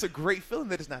 And that's a great feeling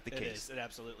that it's not the case. It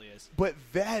absolutely is. But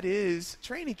that is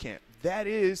training camp. That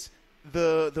is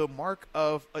the mark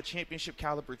of a championship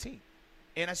caliber team.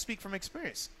 And I speak from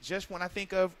experience. Just when I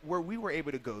think of where we were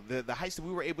able to go, the heights that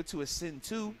we were able to ascend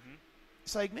to,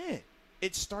 it's like, man,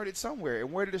 it started somewhere.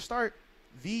 And where did it start?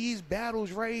 These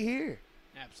battles right here.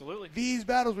 Absolutely. These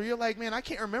battles where you're like, man, I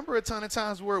can't remember a ton of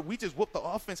times where we just whooped the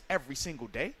offense every single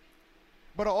day.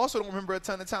 But I also don't remember a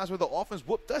ton of times where the offense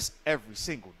whooped us every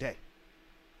single day.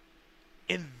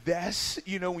 And that's,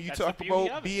 when you talk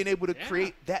about being able to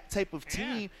create that type of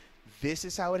team, this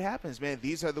is how it happens, man.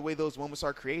 These are the way those moments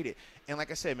are created. And like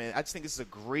I said, man, I just think this is a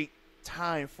great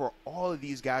time for all of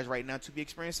these guys right now to be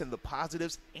experiencing the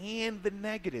positives and the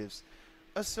negatives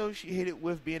associated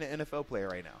with being an NFL player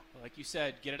right now. Like you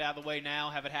said, get it out of the way now,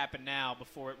 have it happen now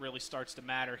before it really starts to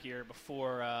matter here,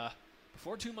 before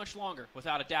too much longer,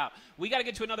 without a doubt. We got to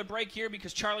get to another break here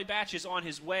because Charlie Batch is on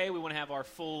his way. We want to have our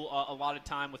full allotted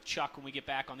time with Chuck when we get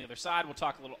back on the other side. We'll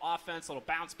talk a little offense, a little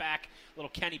bounce back, a little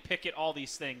Kenny Pickett, all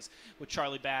these things with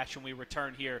Charlie Batch when we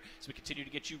return here as we continue to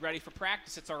get you ready for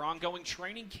practice. It's our ongoing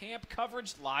training camp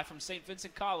coverage live from St.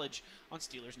 Vincent College on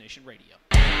Steelers Nation Radio.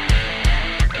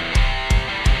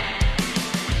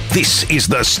 This is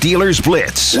the Steelers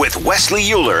Blitz with Wesley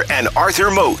Euler and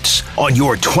Arthur Moats on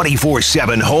your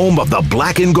 24/7 home of the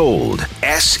black and gold,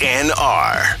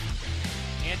 SNR.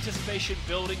 Anticipation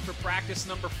building for practice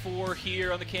number 4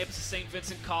 here on the campus of St.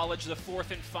 Vincent College, the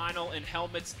fourth and final in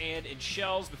helmets and in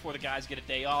shells before the guys get a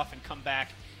day off and come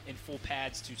back in full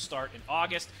pads to start in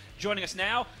August. Joining us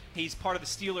now, he's part of the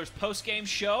Steelers postgame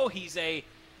show. He's a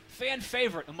fan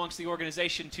favorite amongst the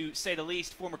organization, to say the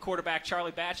least, former quarterback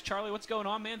Charlie Batch. Charlie, what's going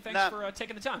on, man? Thanks for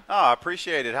taking the time. Oh, I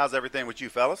appreciate it. How's everything with you,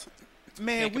 fellas?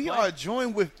 Man, we are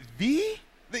joined with this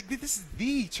is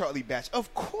the Charlie Batch.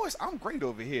 Of course, I'm great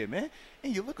over here, man.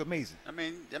 And you look amazing. I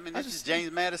mean, this is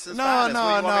James Madison's No, finest.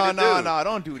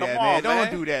 Don't do that, man.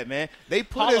 Don't do that, man. They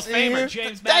put Hall us of in Famer, here.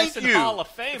 James Madison, Hall of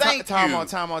Fame. Time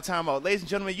out. Ladies and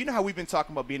gentlemen, you know how we've been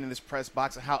talking about being in this press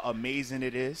box and how amazing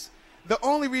it is? The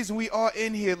only reason we are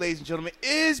in here, ladies and gentlemen,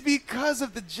 is because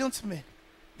of the gentleman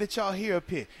that y'all hear up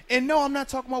here. And no, I'm not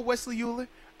talking about Wesley Euler.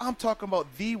 I'm talking about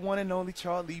the one and only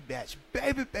Charlie Batch.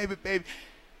 Baby.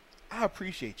 I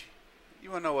appreciate you. You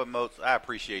want to know what, Moats? I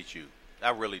appreciate you. I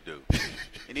really do.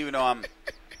 And even though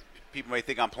people may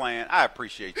think I'm playing, I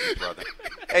appreciate you, brother.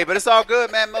 Hey, but it's all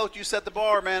good, man. Moats, you set the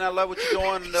bar, man. I love what you're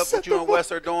doing. Love what you and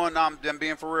Wes are doing. I'm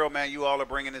being for real, man. You all are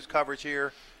bringing this coverage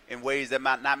here in ways that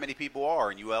not many people are,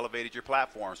 and you elevated your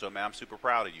platform. So, man, I'm super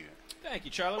proud of you. Thank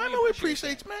you, Charlie. I know we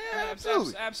appreciate you, man.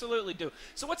 Absolutely do.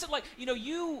 So what's it like?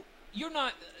 You're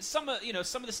not some of the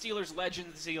Steelers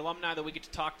legends, the alumni that we get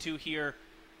to talk to here.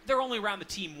 They're only around the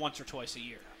team once or twice a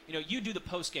year. You do the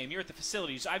post game. You're at the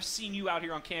facilities. I've seen you out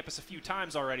here on campus a few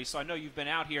times already, so I know you've been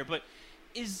out here. But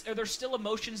are there still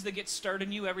emotions that get stirred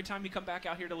in you every time you come back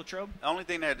out here to Latrobe? The only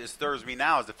thing that stirs me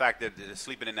now is the fact that they're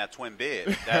sleeping in that twin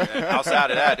bed. Outside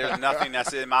of that, there's nothing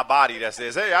that's in my body that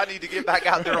says, hey, I need to get back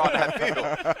out there on that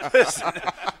field. Listen,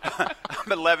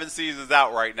 I'm 11 seasons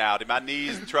out right now. My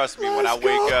knees, trust me, when I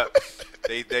wake up,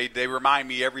 They remind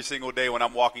me every single day when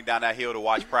I'm walking down that hill to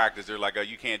watch practice. They're like, "Oh,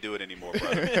 you can't do it anymore,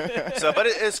 brother." So, but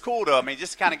it's cool though. I mean,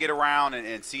 just kind of get around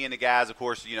and seeing the guys. Of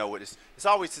course, it's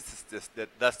always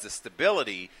the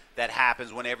stability that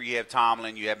happens whenever you have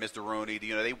Tomlin, you have Mr. Rooney.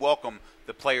 They welcome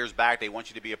the players back. They want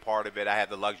you to be a part of it. I have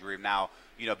the luxury of now,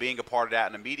 being a part of that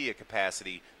in a media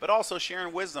capacity, but also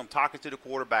sharing wisdom, talking to the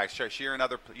quarterbacks, sharing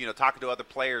talking to other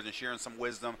players and sharing some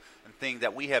wisdom and things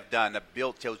that we have done to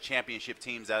build those championship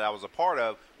teams that I was a part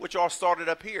of, which all started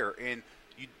up here. And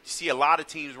you see a lot of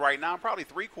teams right now, probably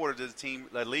 3/4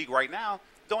 of the league right now,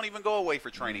 don't even go away for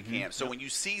training camp. So when you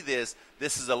see this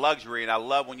is a luxury. And I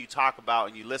love when you talk about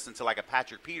and you listen to like a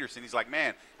Patrick Peterson. He's like,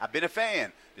 man, I've been a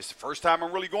fan. This is the first time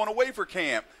I'm really going away for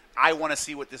camp. I want to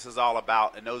see what this is all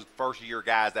about. And those first-year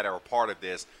guys that are a part of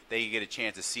this, they get a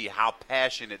chance to see how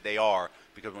passionate they are.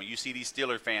 Because when you see these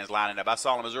Steelers fans lining up, I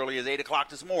saw them as early as 8 o'clock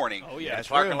this morning. Oh, yeah. The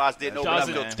parking lots didn't open up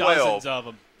until 12. Dozens of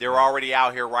them. They're already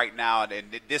out here right now.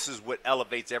 And this is what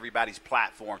elevates everybody's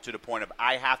platform to the point of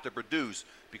I have to produce.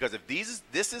 Because if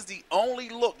this is the only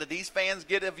look that these fans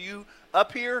get of you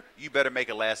up here, you better make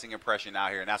a lasting impression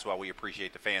out here. And that's why we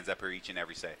appreciate the fans up here each and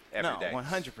every day.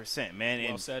 100%, man.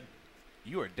 Well said.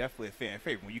 You are definitely a fan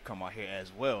favorite when you come out here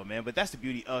as well, man. But that's the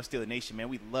beauty of Steeler Nation, man.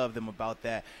 We love them about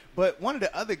that. But one of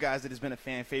the other guys that has been a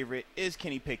fan favorite is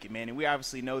Kenny Pickett, man. And we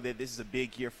obviously know that this is a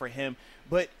big year for him.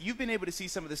 But you've been able to see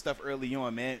some of this stuff early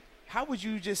on, man. How would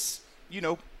you just,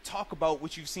 talk about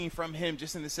what you've seen from him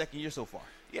just in the second year so far?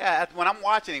 Yeah, when I'm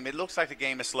watching him, it looks like the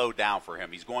game has slowed down for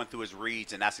him. He's going through his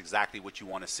reads, and that's exactly what you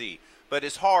want to see. But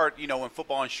it's hard, in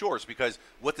football and shorts because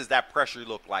what does that pressure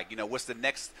look like? What's the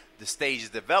stage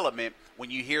of development when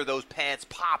you hear those pads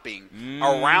popping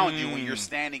around you when you're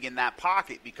standing in that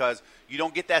pocket because you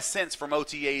don't get that sense from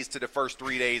OTAs to the first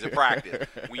 3 days of practice.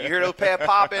 When you hear those pads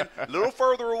popping a little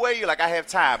further away, you're like, I have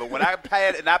time. But when that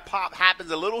pad and that pop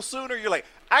happens a little sooner, you're like,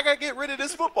 I got to get rid of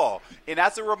this football. And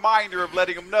that's a reminder of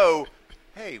letting them know,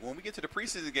 hey, when we get to the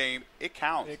preseason game, it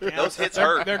counts. Those hits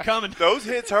hurt. They're coming. Those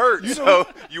hits hurt. So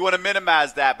you want to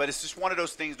minimize that. But it's just one of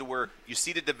those things to where you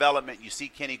see the development, you see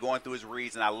Kenny going through his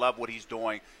reads, and I love what he's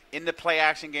doing in the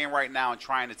play-action game right now and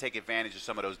trying to take advantage of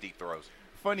some of those deep throws.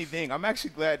 Funny thing, I'm actually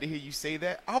glad to hear you say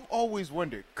that. I've always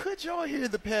wondered, could y'all hear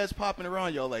the pads popping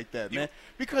around y'all like that, man?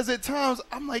 Because at times,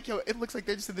 I'm like, it looks like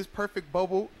they're just in this perfect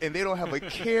bubble, and they don't have a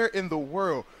care in the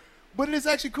world. But it is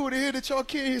actually cool to hear that y'all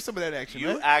can hear some of that action.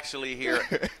 You actually hear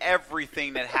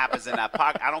everything that happens in that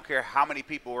pocket. I don't care how many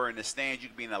people are in the stands. You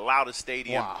could be in the loudest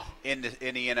stadium in the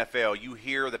NFL. You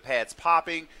hear the pads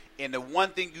popping. And the one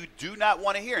thing you do not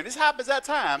want to hear, and this happens at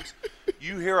times,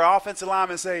 you hear an offensive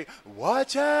lineman say,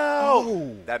 watch out.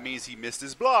 Oh. That means he missed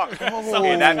his block.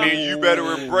 And that means you better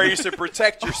embrace and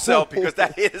protect yourself because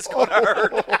that hit is going to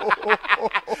hurt.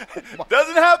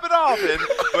 Doesn't happen often,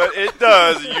 but it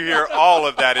does. You hear all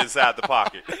of that inside the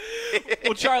pocket.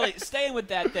 Well, Charlie, staying with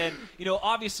that then,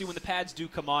 obviously when the pads do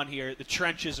come on here, the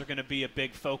trenches are going to be a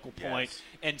big focal point. Yes.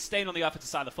 And staying on the offensive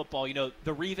side of the football,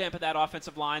 the revamp of that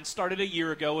offensive line started a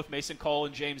year ago with Mason Cole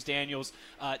and James Daniels.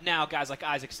 Now guys like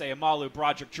Isaac Seumalo,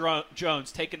 Broderick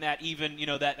Jones taking that even,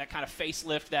 that kind of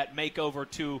facelift, that makeover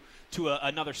to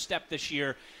another step this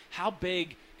year. How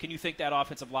big can you think that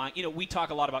offensive line? We talk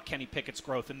a lot about Kenny Pickett's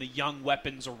growth and the young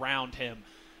weapons around him.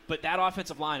 But that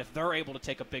offensive line, if they're able to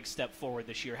take a big step forward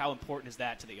this year, how important is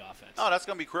that to the offense? Oh, that's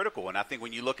going to be critical. And I think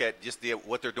when you look at just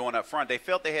what they're doing up front, they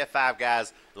felt they had 5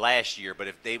 guys last year,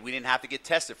 but we didn't have to get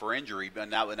tested for injury,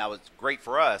 and that was great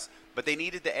for us. But they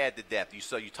needed to add the depth.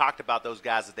 You talked about those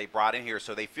guys that they brought in here,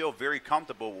 so they feel very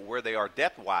comfortable where they are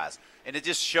depth-wise. And it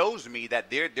just shows me that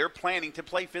they're planning to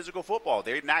play physical football.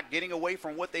 They're not getting away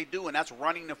from what they do, and that's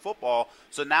running the football.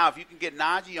 So now if you can get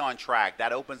Najee on track,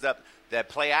 that opens up that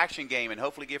play-action game and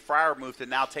hopefully get Freiermuth to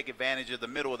now take advantage of the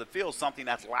middle of the field, something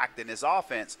that's lacked in this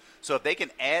offense. So if they can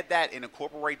add that and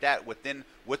incorporate that within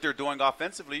what they're doing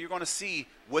offensively, you're going to see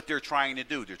what they're trying to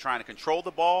do. They're trying to control the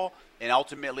ball, and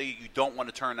ultimately you don't want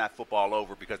to turn that football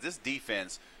over because this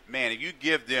defense, man, if you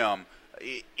give them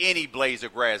any blaze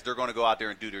of grass, they're going to go out there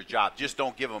and do their job. Just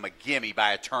don't give them a gimme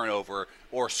by a turnover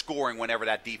or scoring whenever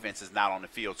that defense is not on the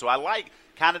field. So I like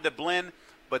kind of the blend,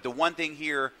 but the one thing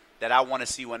here that I want to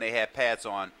see when they have pads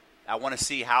on, I want to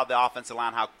see how the offensive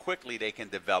line, how quickly they can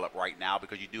develop right now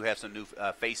because you do have some new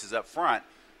faces up front,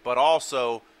 but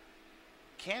also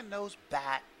can those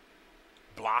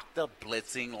block the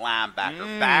blitzing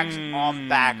linebacker, backs on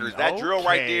backers. That drill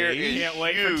right there is Can't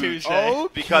wait for huge. Tuesday.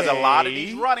 Because a lot of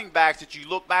these running backs that you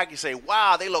look back and say,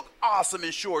 wow, they look awesome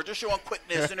in short. They're showing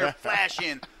quickness and they're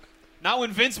flashing. Not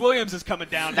when Vince Williams is coming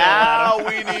down. Now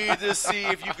we need to see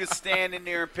if you can stand in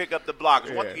there and pick up the block.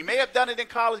 You may have done it in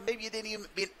college. Maybe you didn't even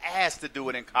been asked to do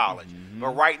it in college.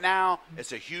 But right now,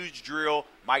 it's a huge drill.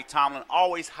 Mike Tomlin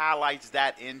always highlights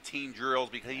that in team drills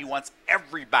because he wants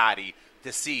everybody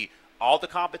to see all the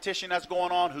competition that's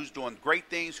going on, who's doing great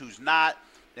things, who's not,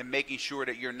 and making sure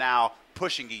that you're now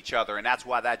pushing each other, and that's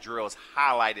why that drill is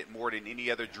highlighted more than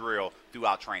any other drill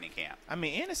throughout training camp. I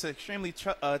mean, and it's an extremely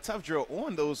tough drill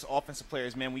on those offensive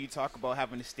players, man, when you talk about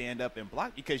having to stand up and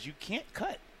block because you can't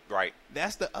cut. Right.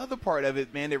 That's the other part of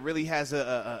it, man, that really has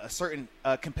a certain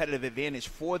competitive advantage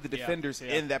for the defenders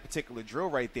in that particular drill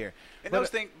right there. And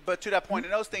but to that point,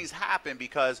 and those things happen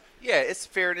because, it's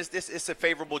fairness. It's a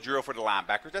favorable drill for the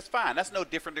linebackers. That's fine. That's no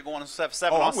different than going 7 on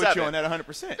 7. I'm with you on that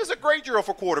 100%. It's a great drill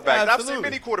for quarterbacks. Absolutely. I've seen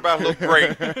many quarterbacks look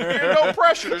great. There's no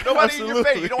pressure. There's nobody in your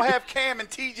face. You don't have Cam and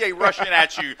TJ rushing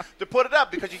at you to put it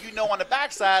up because you know on the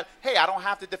backside, hey, I don't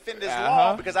have to defend this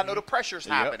long because I know the pressure's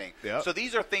happening. Yep. So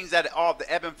these are things that are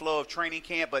the ebb and flow of training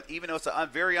camp, but even though it's a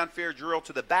very unfair drill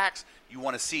to the backs, you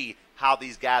want to see how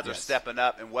these guys are stepping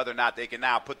up and whether or not they can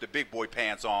now put the big boy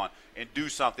pants on and do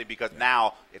something because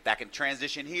now if that can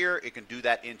transition here, it can do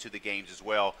that into the games as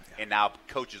well. And now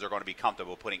coaches are going to be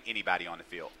comfortable putting anybody on the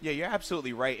field. Yeah, you're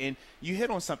absolutely right. And you hit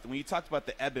on something when you talked about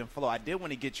the ebb and flow. I did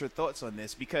want to get your thoughts on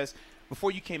this because before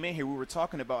you came in here, we were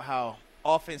talking about how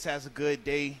offense has a good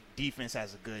day, defense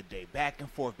has a good day, back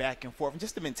and forth, and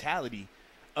just the mentality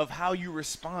of how you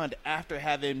respond after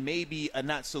having maybe a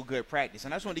not-so-good practice.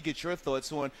 And I just wanted to get your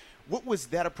thoughts on what was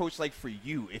that approach like for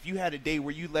you? If you had a day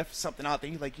where you left something out there,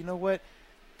 you're like, you know what,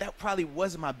 that probably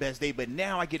wasn't my best day, but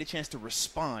now I get a chance to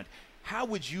respond. How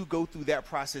would you go through that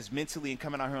process mentally and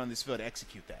coming out here on this field to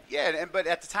execute that? Yeah, but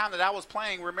at the time that I was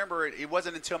playing, remember, it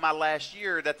wasn't until my last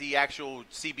year that the actual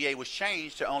CBA was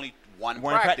changed to only one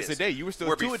practice a day. You were still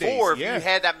where two before, a day. if you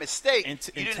had that mistake, in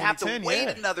you didn't have to wait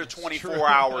another 24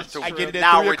 hours to I get it at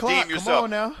now 3 redeem o'clock. yourself. Come on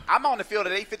now. I'm on the field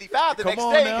at 8:55 the next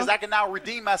day because I can now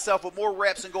redeem myself with more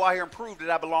reps and go out here and prove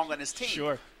that I belong on this team.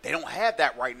 Sure. They don't have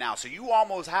that right now, so you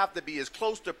almost have to be as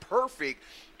close to perfect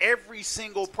every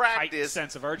single practice. Heightened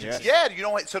sense of urgency. Yeah, you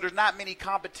don't. So there's not many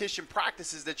competition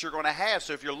practices that you're going to have.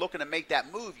 So if you're looking to make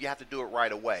that move, you have to do it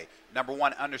right away. Number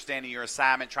one, understanding your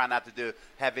assignment, try not to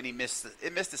have any missed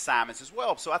assignments as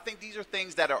well. So I think these are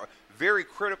things that are very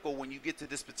critical when you get to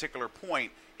this particular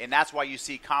point, and that's why you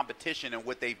see competition and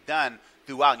what they've done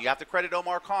throughout. And you have to credit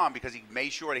Omar Khan because he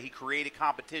made sure that he created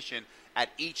competition at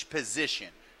each position.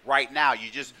 Right now,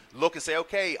 you just look and say,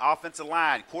 okay, offensive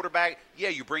line, quarterback, yeah,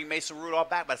 you bring Mason Rudolph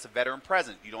back, but it's a veteran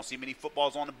presence. You don't see many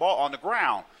footballs on the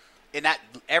ground. And that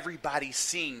everybody's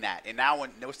seeing that. And now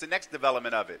what's the next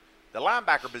development of it? The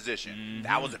linebacker position. Mm-hmm.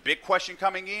 That was a big question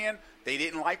coming in. They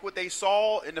didn't like what they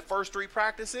saw in the first 3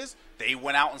 practices. They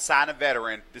went out and signed a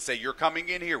veteran to say, you're coming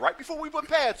in here right before we put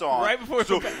pads on. Right before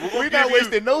we're not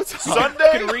wasting no time.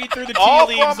 Sunday, can read through the tea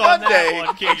leaves on Monday,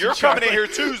 that one. You're coming in here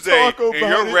Tuesday, and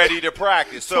you're ready to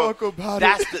practice. So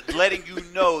that's letting you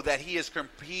know that he is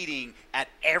competing at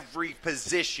every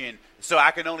position. So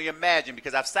I can only imagine,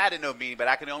 because I've sat in no meeting, but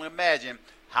I can only imagine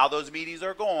how those meetings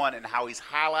are going and how he's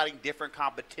highlighting different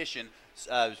competition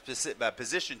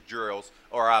position drills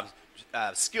or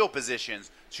skill positions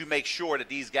to make sure that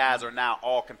these guys are now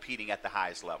all competing at the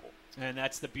highest level. And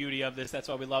that's the beauty of this. That's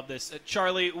why we love this.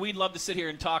 Charlie, we'd love to sit here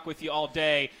and talk with you all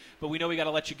day, but we know we got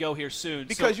to let you go here soon.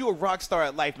 Because you're a rock star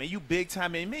at life, man. You big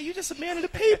time, man. You're just a man of the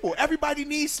people. Everybody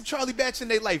needs some Charlie Batch in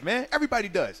their life, man. Everybody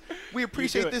does. We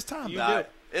appreciate this time.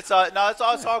 It's all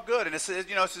good, and it's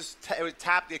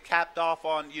just capped off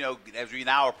on as we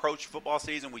now approach football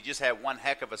season. We just had one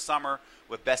heck of a summer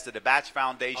with Best of the Batch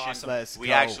Foundation. Awesome.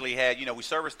 We actually had we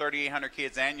service 3,800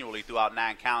 kids annually throughout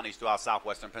 9 counties throughout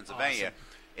southwestern Pennsylvania. Awesome.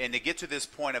 And to get to this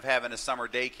point of having a summer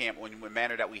day camp in the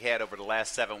manner that we had over the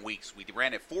last 7 weeks, we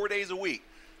ran it 4 days a week.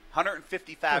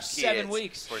 155 kids 7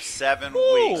 weeks. For 7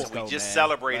 Ooh. weeks. We just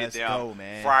celebrated them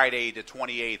Friday, the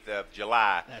 28th of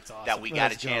July. That's awesome. That we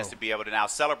got a chance to be able to now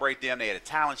celebrate them. They had a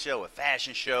talent show, a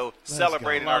fashion show,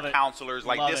 celebrating our counselors.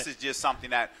 This is just something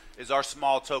that is our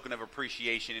small token of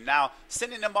appreciation. And now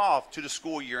sending them off to the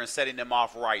school year and setting them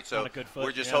off right. So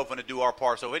we're just hoping to do our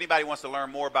part. So if anybody wants to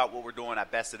learn more about what we're doing at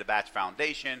Best of the Batch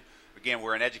Foundation, again,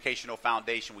 we're an educational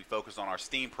foundation. We focus on our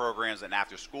STEAM programs and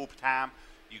after school time.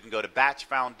 You can go to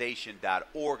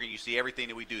batchfoundation.org, and you see everything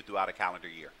that we do throughout a calendar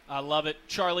year. I love it.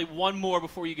 Charlie, one more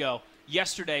before you go.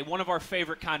 yesterday, one of our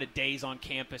favorite kind of days on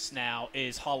campus now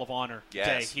is Hall of Honor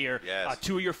Day here. Yes.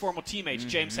 Two of your former teammates,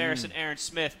 James Harris and Aaron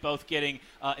Smith, both getting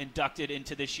inducted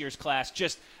into this year's class.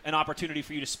 Just an opportunity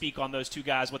for you to speak on those two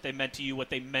guys, what they meant to you, what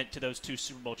they meant to those two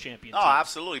Super Bowl champions. Oh,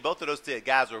 absolutely. Both of those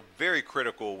guys are very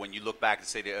critical when you look back and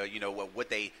say, what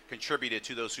they contributed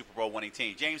to those Super Bowl winning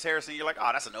teams. James Harrison, you're like, oh,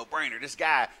 that's a no-brainer. This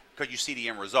guy, because you see the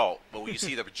end result. But when you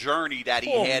see the journey that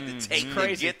he had to take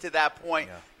to get to that point,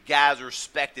 guys are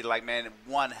respected, like, man,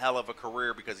 one hell of a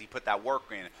career because he put that work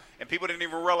in. And people didn't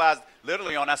even realize,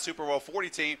 literally on that Super Bowl 40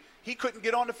 team, he couldn't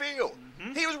get on the field.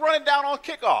 He was running down on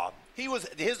kickoff.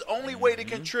 His only way to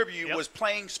contribute was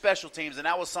playing special teams, and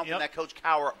that was something that Coach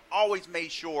Cowher always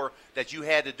made sure that you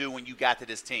had to do when you got to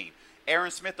this team.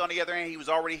 Aaron Smith, on the other hand, he was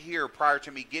already here prior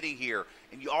to me getting here,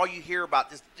 and all you hear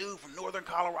about this dude from Northern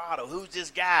Colorado, who's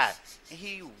this guy? And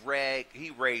he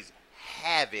raised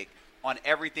havoc on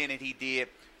everything that he did.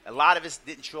 A lot of it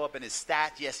didn't show up in his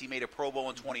stats. Yes, he made a Pro Bowl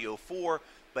in 2004,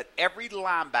 but every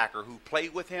linebacker who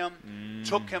played with him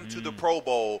took him to the Pro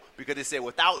Bowl because they said,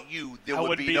 without you, there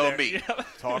would be no me.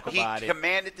 He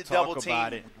commanded the double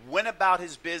team, went about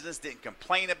his business, didn't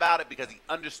complain about it because he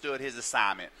understood his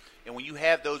assignment. And when you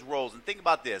have those roles, and think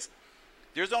about this,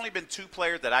 there's only been two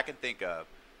players that I can think of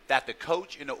that the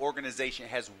coach in the organization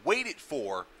has waited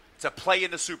for to play in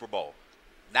the Super Bowl.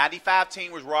 95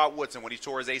 team was Rod Woodson when he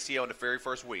tore his ACL in the very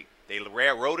first week. They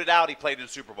wrote it out. He played in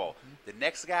the Super Bowl. The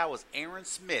next guy was Aaron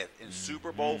Smith in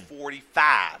Super Bowl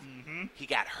 45. He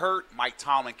got hurt. Mike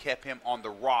Tomlin kept him on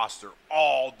the roster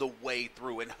all the way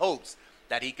through in hopes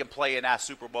that he can play in that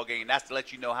Super Bowl game. That's to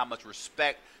let you know how much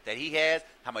respect that he has,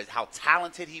 how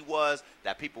talented he was,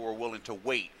 that people were willing to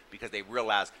wait because they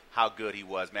realized how good he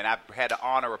was. Man, I had the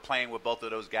honor of playing with both of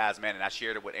those guys, man, and I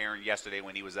shared it with Aaron yesterday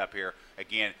when he was up here.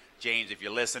 Again, James, if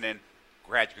you're listening,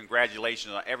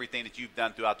 congratulations on everything that you've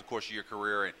done throughout the course of your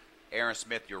career. And Aaron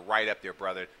Smith, you're right up there,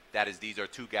 brother. These are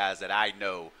two guys that I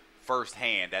know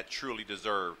firsthand that truly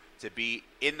deserve to be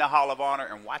in the Hall of Honor.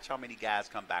 And watch how many guys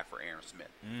come back for Aaron Smith.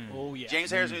 Oh, yeah.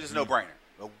 James Harrison is a no-brainer.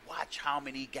 But watch how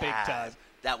many guys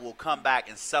that will come back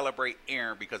and celebrate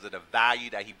Aaron because of the value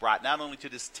that he brought not only to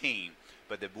this team,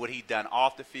 but what he done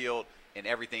off the field and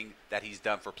everything that he's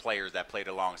done for players that played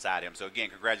alongside him. So, again,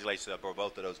 congratulations to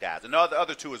both of those guys. And the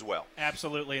other two as well.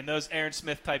 Absolutely. And those Aaron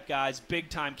Smith-type guys,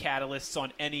 big-time catalysts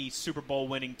on any Super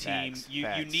Bowl-winning team. Facts.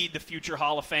 You need the future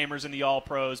Hall of Famers and the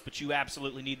All-Pros, but you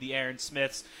absolutely need the Aaron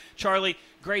Smiths. Charlie,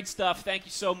 great stuff. Thank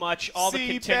you so much. All the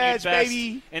continued best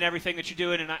baby. and everything that you're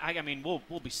doing. And I mean, we'll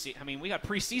be we got a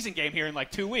preseason game here in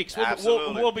like 2 weeks.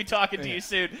 Absolutely. We'll be talking to you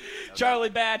soon. Charlie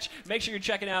Batch, make sure you're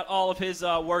checking out all of his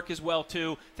work as well,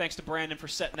 too. Thanks to Brandon for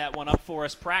setting that one up for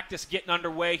us. Practice getting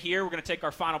underway here. We're going to take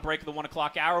our final break of the 1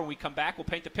 o'clock hour. When we come back, we'll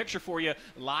paint the picture for you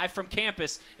live from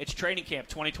campus. It's Training Camp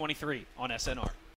 2023 on SNR.